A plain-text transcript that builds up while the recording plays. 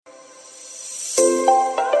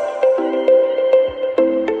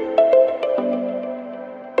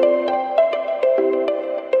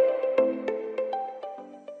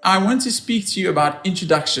I want to speak to you about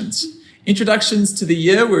introductions. Introductions to the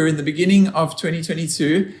year. We're in the beginning of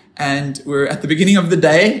 2022 and we're at the beginning of the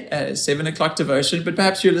day, 7 o'clock devotion, but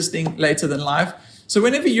perhaps you're listening later than live. So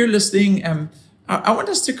whenever you're listening, I want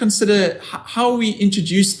us to consider how we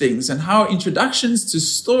introduce things and how introductions to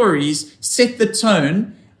stories set the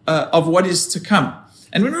tone of what is to come.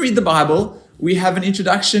 And when we read the Bible, we have an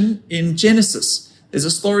introduction in Genesis. There's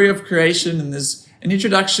a story of creation and there's an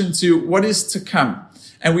introduction to what is to come.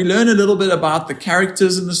 And we learn a little bit about the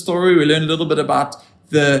characters in the story. We learn a little bit about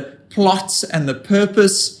the plot and the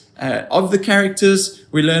purpose of the characters.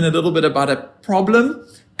 We learn a little bit about a problem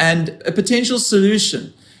and a potential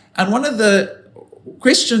solution. And one of the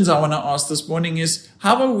questions I want to ask this morning is,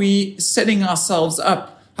 how are we setting ourselves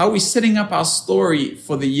up? How are we setting up our story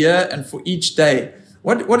for the year and for each day?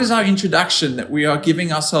 What is our introduction that we are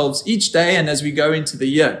giving ourselves each day and as we go into the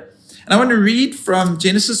year? And I want to read from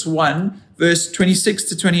Genesis 1, verse 26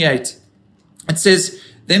 to 28. It says,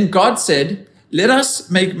 "Then God said, 'Let us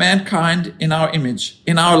make mankind in our image,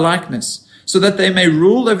 in our likeness, so that they may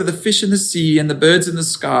rule over the fish in the sea and the birds in the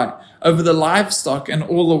sky, over the livestock and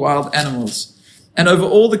all the wild animals, and over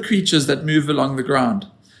all the creatures that move along the ground.'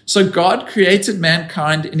 So God created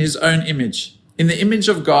mankind in his own image. In the image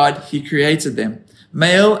of God, he created them.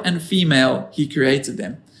 Male and female, he created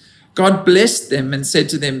them. God blessed them and said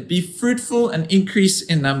to them, 'Be fruitful and increase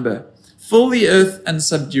in number. Fill the earth and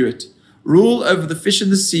subdue it. Rule over the fish in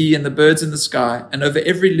the sea and the birds in the sky, and over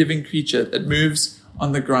every living creature that moves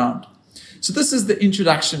on the ground.'" So this is the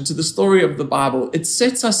introduction to the story of the Bible. It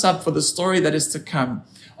sets us up for the story that is to come,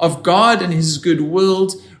 of God and his good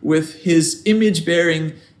world with his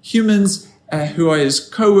image-bearing humans who are his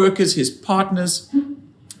co-workers, his partners.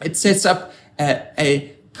 It sets up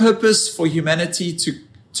a purpose for humanity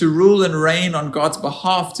to rule and reign on God's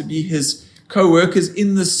behalf, to be his co-workers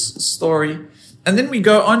in this story. And then we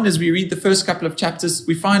go on as we read the first couple of chapters,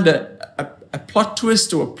 we find a plot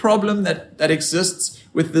twist or a problem that exists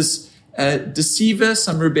with this deceiver,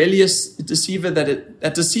 some rebellious deceiver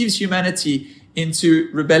that deceives humanity into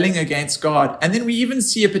rebelling against God. And then we even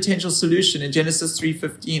see a potential solution in Genesis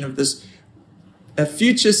 3:15 of this a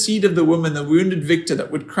future seed of the woman, the wounded victor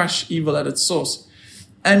that would crush evil at its source.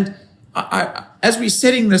 And as we're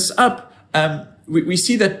setting this up, we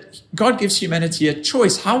see that God gives humanity a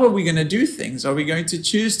choice. How are we going to do things? Are we going to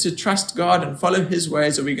choose to trust God and follow his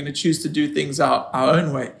ways? Or are we going to choose to do things our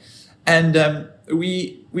own way? And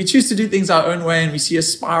we choose to do things our own way, and we see a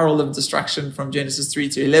spiral of destruction from Genesis 3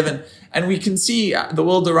 to 11. And we can see the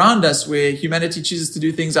world around us where humanity chooses to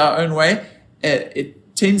do things our own way. It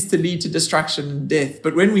tends to lead to destruction and death.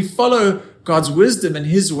 But when we follow God's wisdom and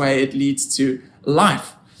his way, it leads to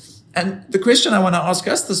life. And the question I want to ask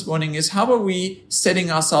us this morning is, how are we setting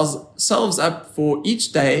ourselves up for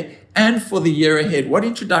each day and for the year ahead? What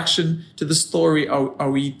introduction to the story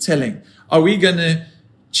are we telling? Are we going to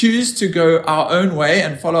choose to go our own way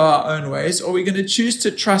and follow our own ways? Or are we going to choose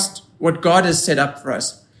to trust what God has set up for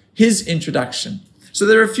us, his introduction? So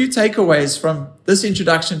there are a few takeaways from this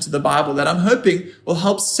introduction to the Bible that I'm hoping will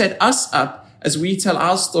help set us up as we tell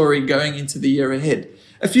our story going into the year ahead.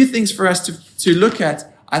 A few things for us to look at,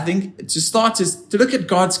 I think, to start is to look at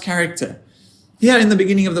God's character. Here in the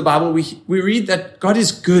beginning of the Bible, we read that God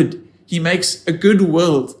is good. He makes a good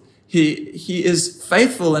world. He is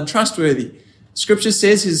faithful and trustworthy. Scripture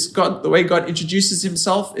says the way God introduces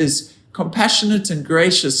himself is compassionate and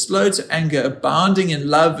gracious, slow to anger, abounding in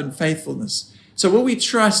love and faithfulness. So will we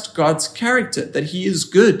trust God's character, that he is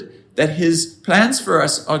good, that his plans for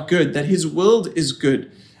us are good, that his world is good?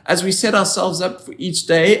 As we set ourselves up for each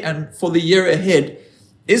day and for the year ahead,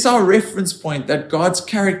 is our reference point that God's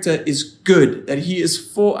character is good, that he is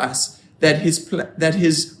for us, that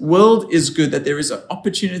his world is good, that there is an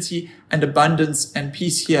opportunity and abundance and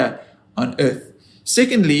peace here on earth?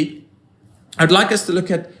 Secondly, I'd like us to look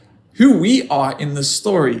at who we are in this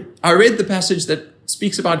story. I read the passage that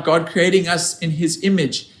speaks about God creating us in his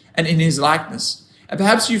image and in his likeness. And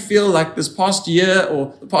perhaps you feel like this past year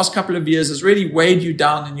or the past couple of years has really weighed you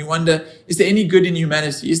down, and you wonder, is there any good in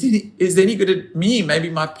humanity? Is there any good in me? Maybe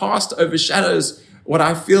my past overshadows what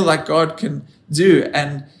I feel like God can do.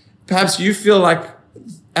 And perhaps you feel like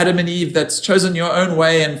Adam and Eve that's chosen your own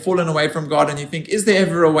way and fallen away from God, and you think, is there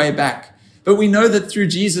ever a way back? But we know that through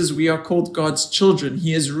Jesus, we are called God's children.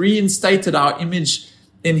 He has reinstated our image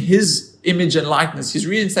in his image and likeness. He's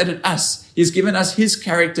reinstated us. He's given us his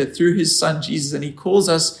character through his son, Jesus, and he calls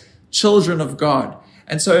us children of God.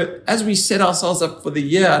 And so as we set ourselves up for the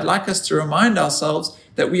year, I'd like us to remind ourselves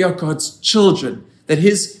that we are God's children, that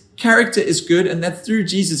his character is good, and that through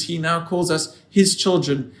Jesus, he now calls us his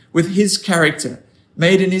children with his character,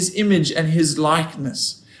 made in his image and his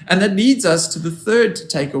likeness. And that leads us to the third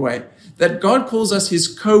takeaway, that God calls us his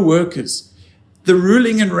co-workers. The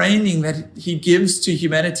ruling and reigning that he gives to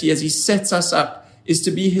humanity as he sets us up is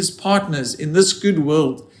to be his partners in this good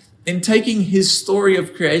world, in taking his story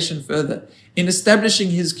of creation further, in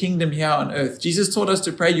establishing his kingdom here on earth. Jesus taught us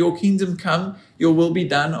to pray, your kingdom come, your will be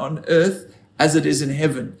done on earth as it is in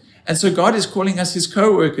heaven. And so God is calling us his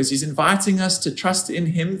co-workers. He's inviting us to trust in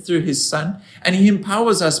him through his Son, and he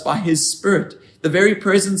empowers us by his Spirit, the very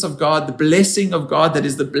presence of God, the blessing of God that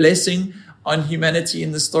is the blessing on humanity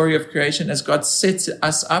in the story of creation. As God sets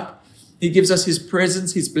us up, he gives us his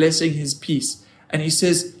presence, his blessing, his peace. And he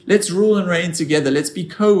says, let's rule and reign together. Let's be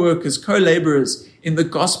co-workers, co-laborers in the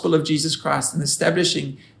gospel of Jesus Christ and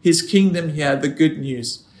establishing his kingdom here, the good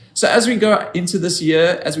news. So as we go into this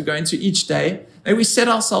year, as we go into each day, may we set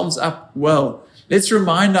ourselves up well. Let's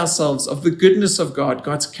remind ourselves of the goodness of God,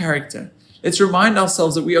 God's character. Let's remind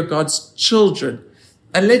ourselves that we are God's children.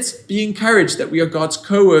 And let's be encouraged that we are God's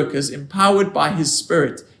co-workers, empowered by his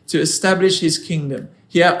Spirit to establish his kingdom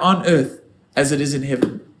here on earth as it is in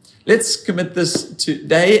heaven. Let's commit this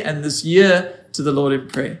today and this year to the Lord in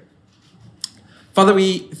prayer. Father,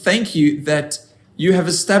 we thank you that you have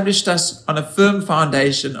established us on a firm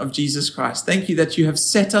foundation of Jesus Christ. Thank you that you have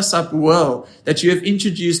set us up well, that you have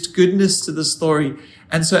introduced goodness to the story.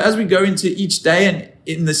 And so as we go into each day and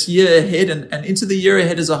in this year ahead and into the year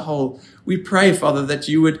ahead as a whole, we pray, Father, that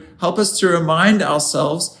you would help us to remind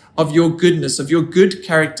ourselves of your goodness, of your good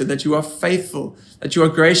character, that you are faithful, that you are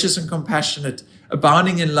gracious and compassionate,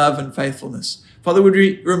 abounding in love and faithfulness. Father, would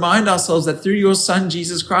we remind ourselves that through your Son,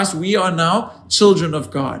 Jesus Christ, we are now children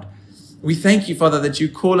of God. We thank you, Father, that you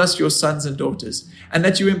call us your sons and daughters, and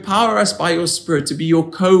that you empower us by your Spirit to be your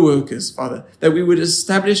co-workers, Father, that we would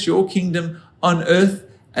establish your kingdom on earth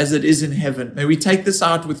as it is in heaven. May we take this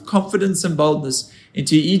out with confidence and boldness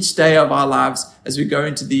into each day of our lives as we go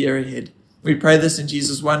into the year ahead. We pray this in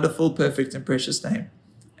Jesus' wonderful, perfect, and precious name.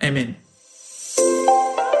 Amen.